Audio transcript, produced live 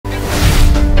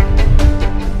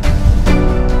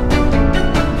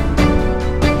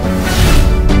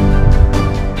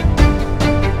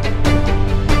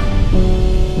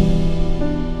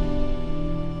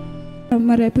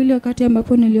mara ya pili wakati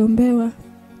ambapo niliombewa,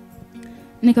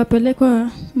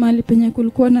 nikapelekwa mahali penye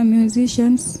kulikuwa na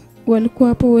musicians. Walikuwa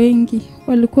hapo wengi,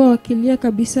 walikuwa wakilia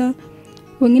kabisa.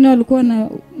 Wengine walikuwa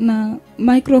na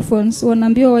microphones,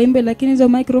 wanaambiwa waimbe, lakini hizo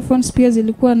microphones pia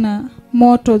zilikuwa na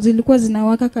moto, zilikuwa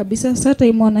zinawaka kabisa. Sasa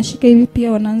time wanashika hivi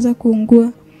pia wanaanza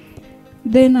kuungua.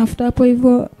 Then after hapo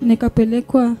hivyo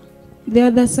nikapelekwa the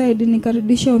other side,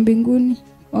 nikarudishwa mbinguni.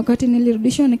 Wakati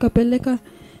nilirudishwa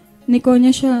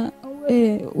nikaonyesha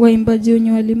waimbaji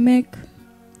wenye walimake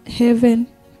heaven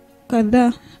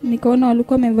kadhaa. Nikaona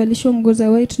walikuwa wamevalishwa nguo za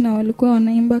white na walikuwa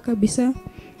wanaimba kabisa.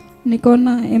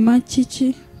 Nikaona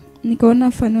Emachichi,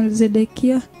 nikaona Fanuel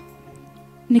Sedekiah,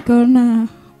 nikaona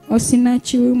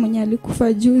Osinachi huyu mwenye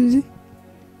alikufa juzi.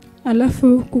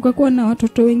 Alafu kukakuwa na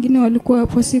watoto wengine walikuwa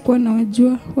hapo, sikuwa na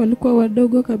wajua, walikuwa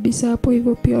wadogo kabisa hapo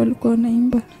hivyo pia walikuwa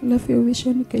wanaimba. Alafu hiyo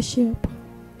vision ikaishia hapo.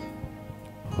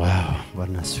 Wow,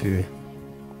 Bwana asifiwe.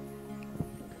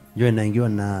 Inaingiwa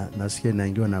nasikia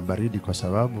inaingiwa na baridi kwa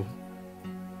sababu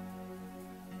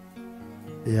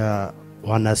ya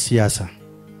wanasiasa.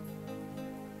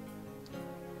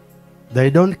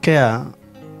 They don't care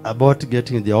about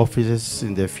getting the offices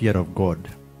in the fear of God.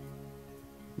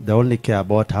 They only care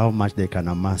about how much they can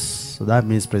amass. So that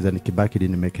means President Kibaki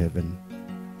didn't make heaven.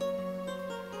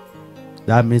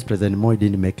 That means President Moi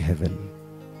didn't make heaven.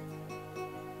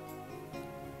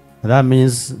 That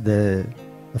means the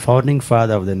founding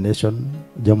father of the nation,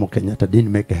 Jomo Kenyatta,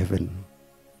 didn't make heaven.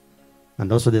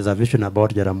 And also there's a vision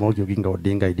about Jaramogi Oginga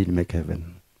Odinga, he didn't make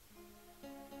heaven.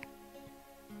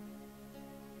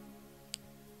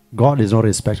 God is not a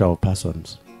respecter of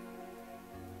persons.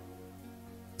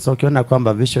 So ukiona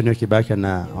kwamba vision ya Kibaki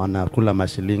anakula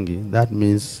mashilingi, that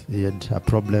means he had a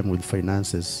problem with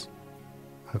finances.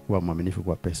 Hakuwa mwaminifu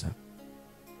kwa pesa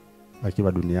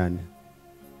akiwa duniani.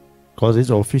 Because this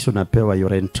office unapewa,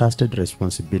 you're entrusted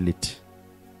responsibility.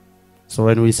 So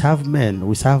when we serve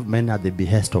men at the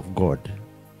behest of God.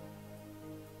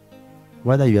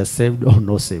 Whether you are saved or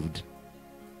not saved.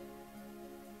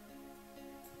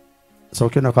 So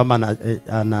ukiona kama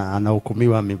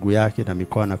anahukumiwa miguu yake na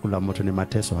mikono anakula moto, ni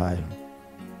mateso hayo.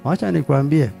 Wacha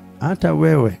nikwambie, hata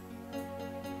wewe,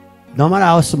 no matter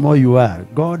how small you are,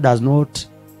 God does not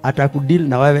atakudeal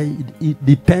na wewe. It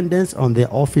depends on the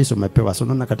office umepewa. So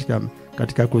unaona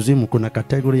katika kuzimu kuna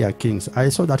category ya kings.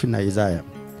 I saw that in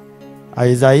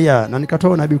Isaiah, na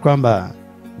nikatoa nabii kwamba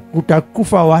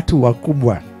kutakufa watu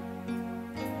wakubwa.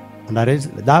 And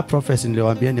that prophecy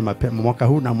niliwaambia ni mapema mwaka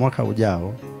huu na mwaka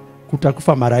ujao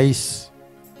kutakufa marais,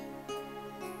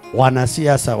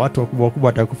 wanasiasa, watu wakubwa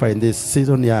watakufa in this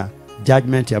season ya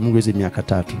judgment ya Mungu hizi miaka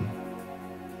 3.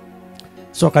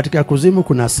 So katika kuzimu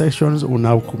kuna sections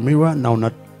unahukumiwa na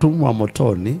unatumwa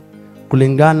motoni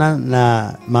kulingana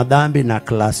na madhambi na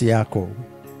klasi yako.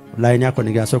 Line yako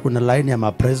ni gani? So kuna line ya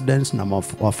ma presidents na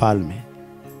wafalme.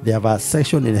 They have a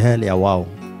section in hell ya wao.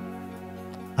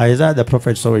 Isaiah the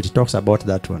prophet, so it talks about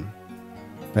that one.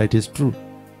 But it is true.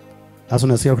 As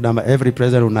unasikia kwamba every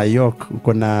president una yoke,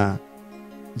 uko na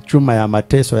chuma ya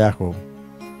mateso yako.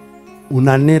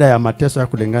 Una nira ya mateso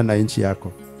yako kulingana na nchi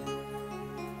yako.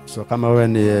 So kama wewe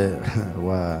ni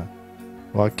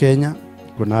wa Kenya,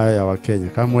 kuna hayo ya wa Kenya.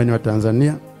 Kama wewe ni wa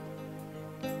Tanzania,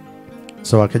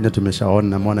 so wa Kenya tumeshaona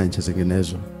na mwana nchi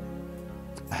zinginezo.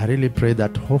 I really pray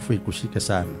that hofu ikushike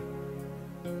sana.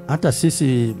 Hata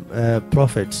sisi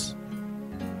prophets,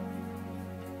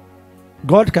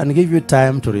 God can give you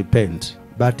time to repent,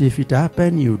 but if it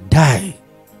happen you die,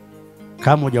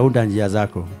 kama hujaunda njia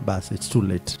zako, basi it's too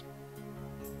late.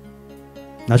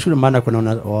 Nashukuru maana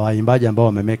kuna waimbaji ambao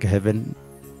wamemake heaven.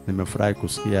 Nimefurahi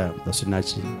kusikia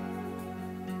Osinachi.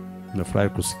 Nimefurahi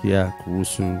kusikia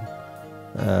kuhusu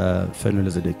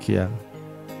Fanuel Sedekiah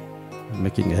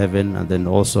making heaven, and then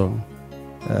also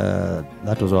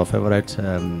that was our favorite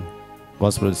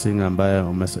gospel singer ambaye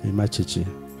Emachichi.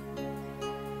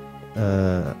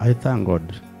 I thank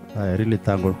God. I really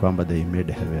thank God kwamba they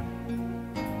made heaven.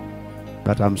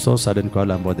 But I'm so saddened kwa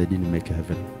wale ambao they didn't make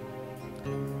heaven.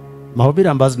 Mahubiri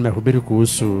ambazo nimehubiri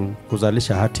kuhusu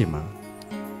kuzalisha hatima,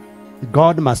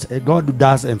 God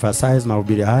does emphasize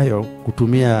mahubiri hayo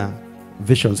kutumia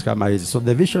visions kama hizi. So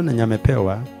the vision yenye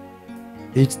amepewa,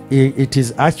 it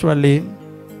is actually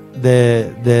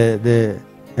the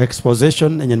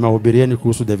exposition yenye mahubirieni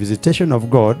kuhusu the visitation of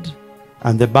God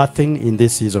and the birthing in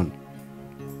this season.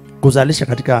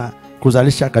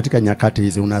 Kuzalisha katika nyakati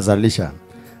hizi unazalisha.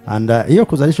 And hiyo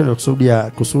kuzalisha ni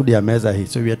kusudi ya meza hii.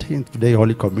 So we are taking today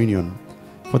Holy Communion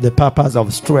for the purpose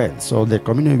of strength. So the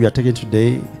communion we are taking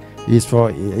today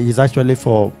is actually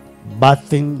for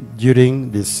birthing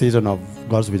during this season of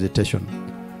God's visitation.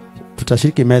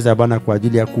 Tutashiriki meza ya Bwana kwa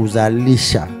ajili ya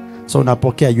kuzalisha. So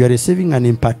unapokea, you are receiving an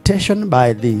impartation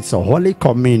by this Holy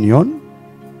Communion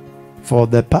for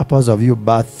the purpose of you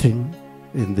birthing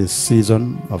in this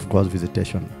season of God's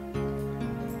visitation.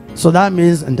 So that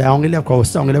means, nitaongelea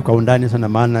kwa undani sana,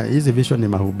 maana hizi vision ni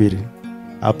mahubiri.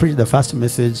 I'll preach the first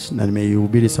message na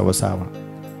nimeihubiri sawa sawa.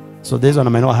 So this one I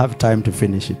may not have time to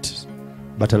finish it,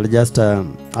 but I'll just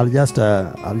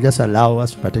allow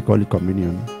us to partake Holy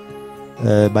Communion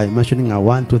by mentioning a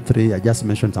 1, 2, 3. I just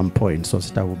mentioned some points, so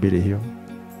sitahubiri hiyo,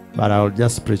 but I'll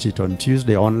just preach it on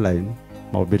Tuesday online,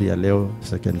 mahubiri ya leo,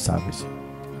 second service.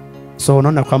 So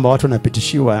unaona kwamba watu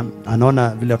wanapitishiwa, anaona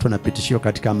vile watu wanapitishiwa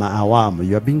katika maawamu.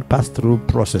 You are being passed through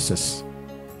processes.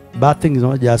 Birthing is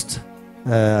not just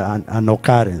an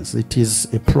occurrence, it is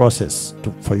a process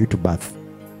for you to birth.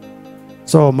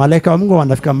 So malaika wa Mungu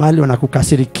wanafika mahali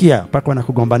wanakukasirikia mpaka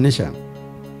wanakugombanisha.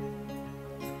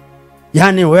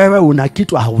 Yani wewe una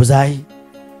kitu hauzai.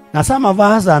 Na some of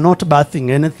us are not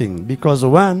birthing anything because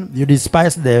one, you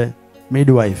despise the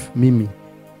midwife, mimi.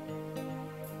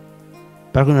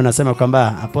 Mpaka unasema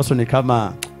kwamba apostle ni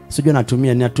kama sijui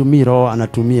anatumia roho,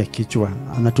 anatumia kichwa,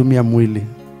 anatumia mwili.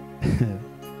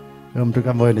 Mtu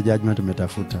kama wewe ni judgment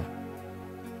umetafuta.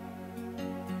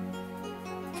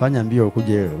 Fanya mbio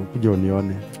ukuje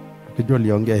unione. Ukijua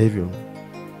uliongea hivyo,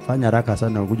 fanya haraka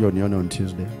sana ukuje unione on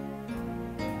Tuesday.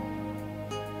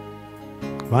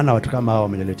 Maana watu kama hao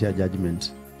wameniletea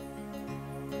judgment.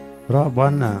 Roho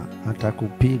Bwana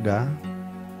atakupiga.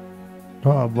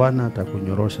 Roho Bwana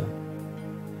atakunyorosha.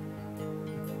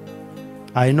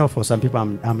 I know for some people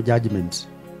I'm judgment.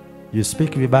 You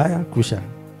speak vibaya, kusha.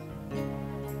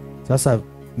 Sasa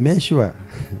make sure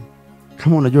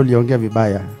kama unajua uliongea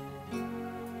vibaya,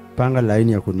 panga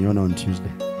laini ya kuniona on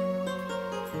Tuesday.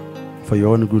 For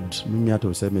your own good. Mimi hata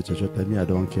useme chochote, mimi I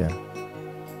don't care.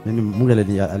 Mimi Mungu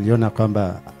aliona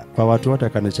kwamba kwa watu wote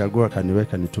akanichagua,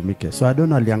 akaniweka nitumike. So I don't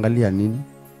know aliangalia nini.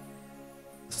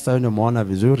 Sasa wewe umeona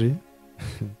vizuri.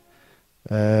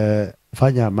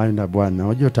 Fanya amani na Bwana.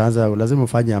 Unajua utaanza, lazima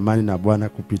ufanye amani na Bwana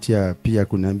kupitia pia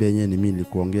kuniambia yeye ni mimi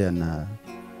nilikuongea, na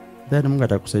then Mungu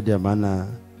atakusaidia, maana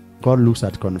God looks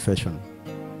at confession.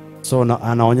 So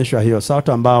anaonyesha hiyo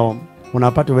sauti ambao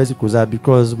unapata uwezi kuzaa,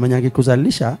 because mwenye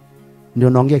akikuzalisha ndio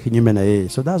unaongea kinyume na yeye.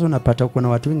 So that's unapata kuna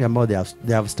watu wengi ambao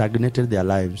they have stagnated their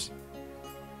lives.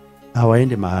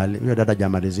 Hawaendi mahali. Huyo dada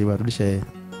jamaliziwa, rudisha yeye.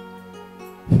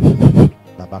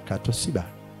 Babaka tosiba.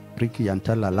 Riki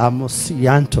yantala lamo si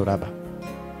yanto raba.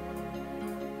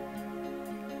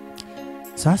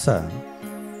 Sasa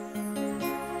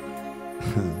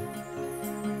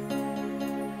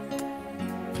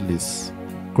please,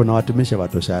 kuna watumishi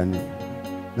watoshani.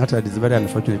 Not that is very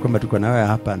unfortunate kwamba tuko na wewe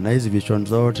hapa na hizi vision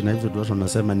zote na hizo zote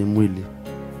unasema ni mwili.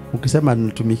 Ukisema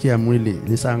natumikia mwili,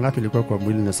 ni saa ngapi ilikuwa kwa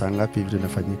mwili na saa ngapi vitu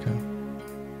vinafanyika?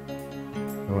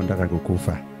 Unataka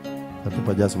kukufa. Some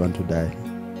people just want to die.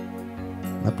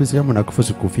 Na please, kama unakufa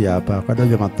sikufia hapa. Kwa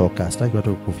ndio matoka, sitaki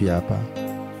watu kufia hapa.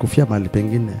 Kufia mahali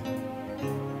pengine.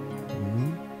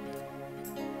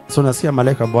 So nasikia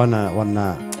malaika Bwana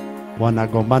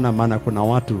wanagombana, maana kuna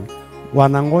watu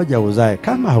wanangoja uzae.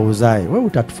 Kama hauzae, wewe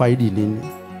utatufaidi nini?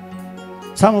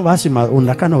 Sama basi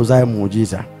unakana uzae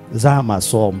muujiza, zaa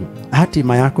masomo.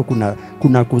 Hatima yako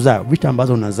kuna kuzaa, vitu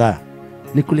ambazo unazaa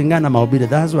ni kulingana na mahubiri.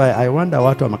 That's why I wonder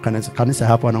watu wa kanisa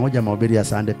hapo wanangoja mahubiri ya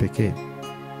Sunday pekee.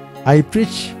 I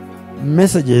preach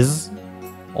messages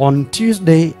on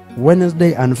Tuesday,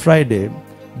 Wednesday and Friday,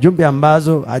 jumbe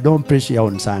ambazo I don't preach here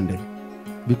on Sunday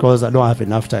because I don't have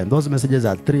enough time. Those messages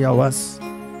are 3 hours,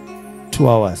 2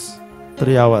 hours,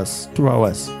 3 hours, 2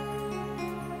 hours.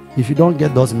 If you don't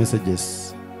get those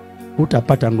messages,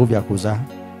 utapata nguvu ya kuzaa.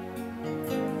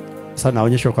 Sasa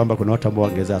naonyesha kwamba kuna watu ambao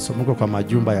wangezaa, so mko kwa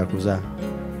majumba ya kuzaa.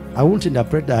 I won't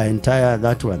interpret the entire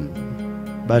that one,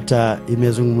 but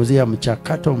imezungumzia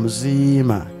mchakato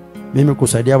mzima mimi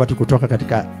kusaidia watu kutoka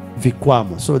katika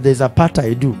vikwamo. So there's a part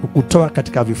I do, kukutoa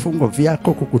katika vifungo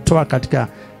vyako, kukutoa katika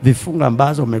vifungo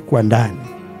ambazo umekuwa ndani.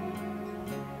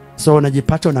 So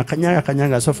unajipata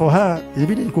unakanyaga. So for her,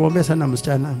 ilibidi nikuombea sana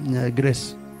msichana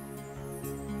Grace.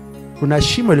 Kuna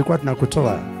shimo ilikuwa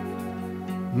tunakutoa.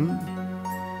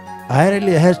 I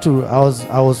really had to,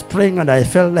 I was praying and I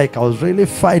felt like I was really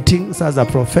fighting as a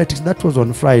prophetic. That was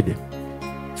on Friday.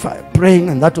 Praying,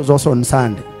 and that was also on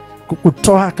Sunday.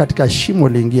 Kukutoa katika shimo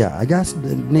lingia. I just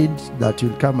need that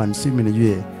you'll come and see me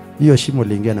nijue hiyo shimo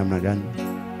lingia namna gani.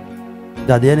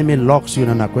 That the enemy locks you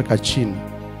na anakuweka chini.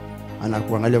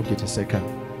 Anakuangalia ukiteseka.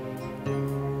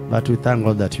 But we thank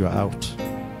God that you are out.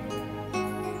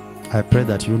 I pray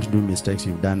that you won't do mistakes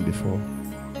you've done before.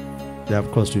 They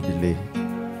have caused you delay.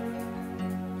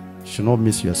 You should not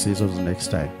miss your seasons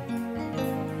next time.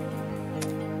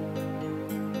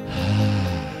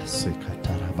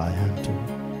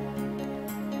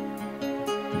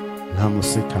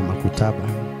 namusika makutaba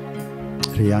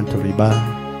rianto riba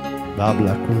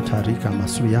babla kuntarika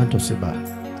masuyanto seba.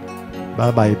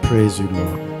 Baba, I praise you,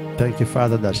 Lord. Thank you,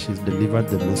 Father, that she's delivered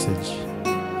the message.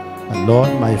 And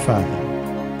Lord, my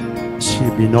Father, she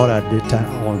be not a data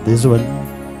on this one.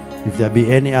 If there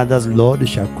be any others, Lord,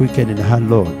 shall quicken in her,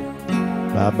 Lord,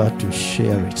 Baba, to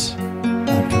share it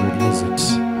and to release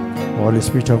it. Holy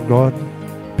Spirit of God,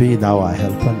 be thou our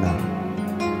helper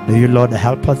now. May you, Lord,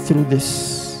 help her through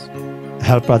this.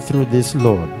 Help her through this,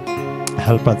 Lord.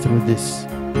 Help her through this.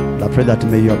 I pray that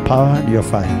may your power and your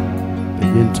fire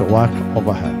begin to work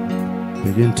over her.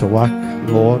 Begin to work,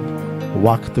 Lord.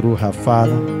 Work through her,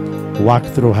 Father. Work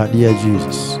through her, dear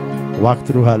Jesus. Work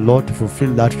through her, Lord, to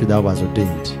fulfill that which thou hast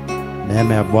ordained.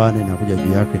 Neema ya Bwana inakuja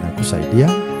juu yako, inakusaidia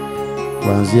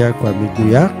kuanzia kwa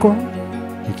miguu yako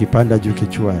ikipanda juu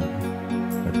kichwani,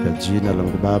 katika jina la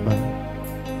Mungu Baba,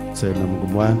 tena Mungu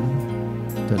Mwana,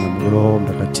 tena Mungu Roho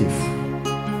Mtakatifu.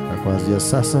 Na kuanzia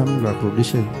sasa Mungu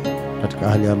akurudishe katika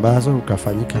hali ambazo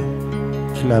ukafanyika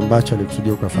kila ambacho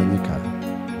alikusudia ukafanyika.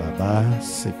 Baba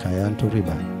sikayanto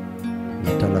riba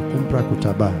natala kumpra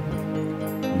kutaba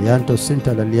lianto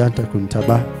sinta la lianta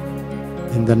kuntaba.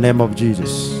 In the name of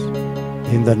Jesus,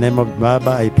 in the name of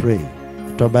Baba, I pray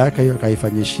toba yake hiyo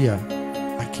kaifanyishia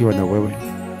akiwa na wewe,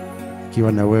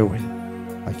 akiwa na wewe,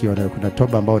 akiwa na kuna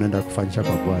toba ambayo unaenda kufanyisha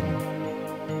kwa Bwana.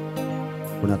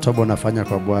 Kuna toba unafanya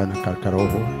kwa Bwana katika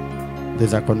roho.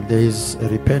 There is a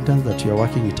repentance that you are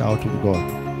working it out with God.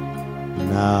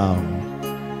 Now,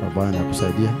 Bwana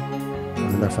kusaidia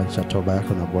unaenda kufanyisha toba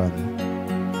yako na Bwana.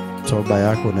 Toba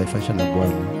yako unaifanyisha na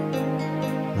Bwana.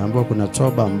 Naomba kuna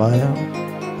toba ambayo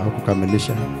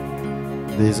haukukamilisha.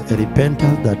 There is a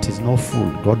repentance that is not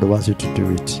full. God wants you to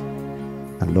do it.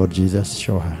 And Lord Jesus,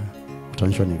 show her.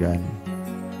 Utaonyesha ni gani?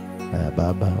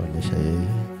 Baba, onyesha yeye.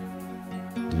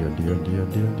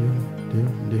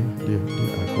 Ndio.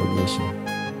 Akuonyesha.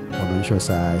 Onyesha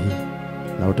saa hii.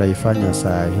 Na utaifanya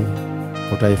saa hii.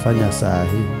 Utaifanya saa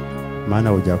hii. Maana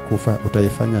hujakufa.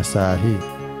 Utaifanya saa hii.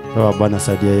 Roho wa Bwana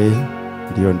saidia yeye.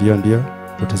 Ndio.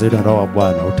 Utazidi Roho wa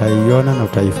Bwana. Utaiona na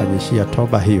utaifanyishia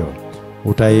toba hiyo.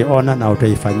 Utaiona na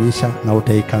utaifanyisha na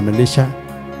utaikamilisha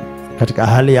katika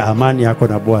hali ya amani yako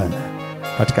na Bwana.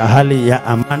 Katika hali ya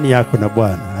amani yako na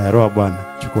Bwana. Roho wa Bwana,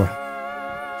 chukua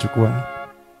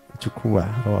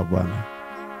Roho wa Bwana.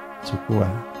 Chukua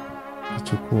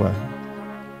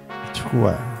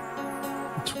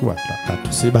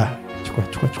tusiba.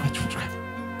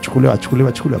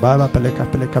 Chukua. Baba, peleka.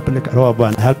 Roho wa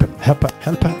Bwana, help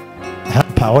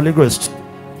her, Holy Ghost.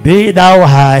 Be thou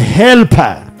her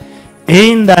helper.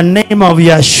 In the name of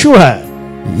Yeshua,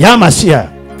 Yamasia,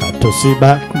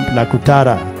 Tusiba la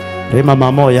kutara, Rema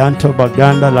mamo yanto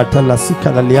baganda la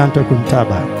talasika la lianto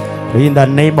kuntaba. In the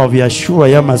name of Yeshua,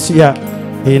 Yamasia.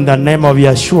 In the name of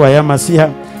Yeshua, Yamasia.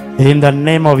 In the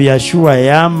name of Yeshua,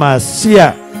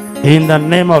 Yamasia. In the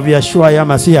name of Yeshua,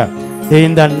 Yamasia.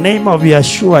 In the name of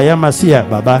Yeshua, Yamasia.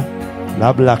 Baba,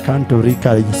 labla kanto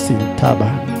rika sintaba.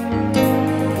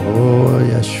 Oh,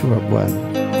 Yeshua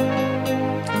Bwana.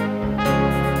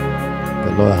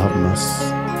 The Lord have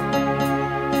mercy.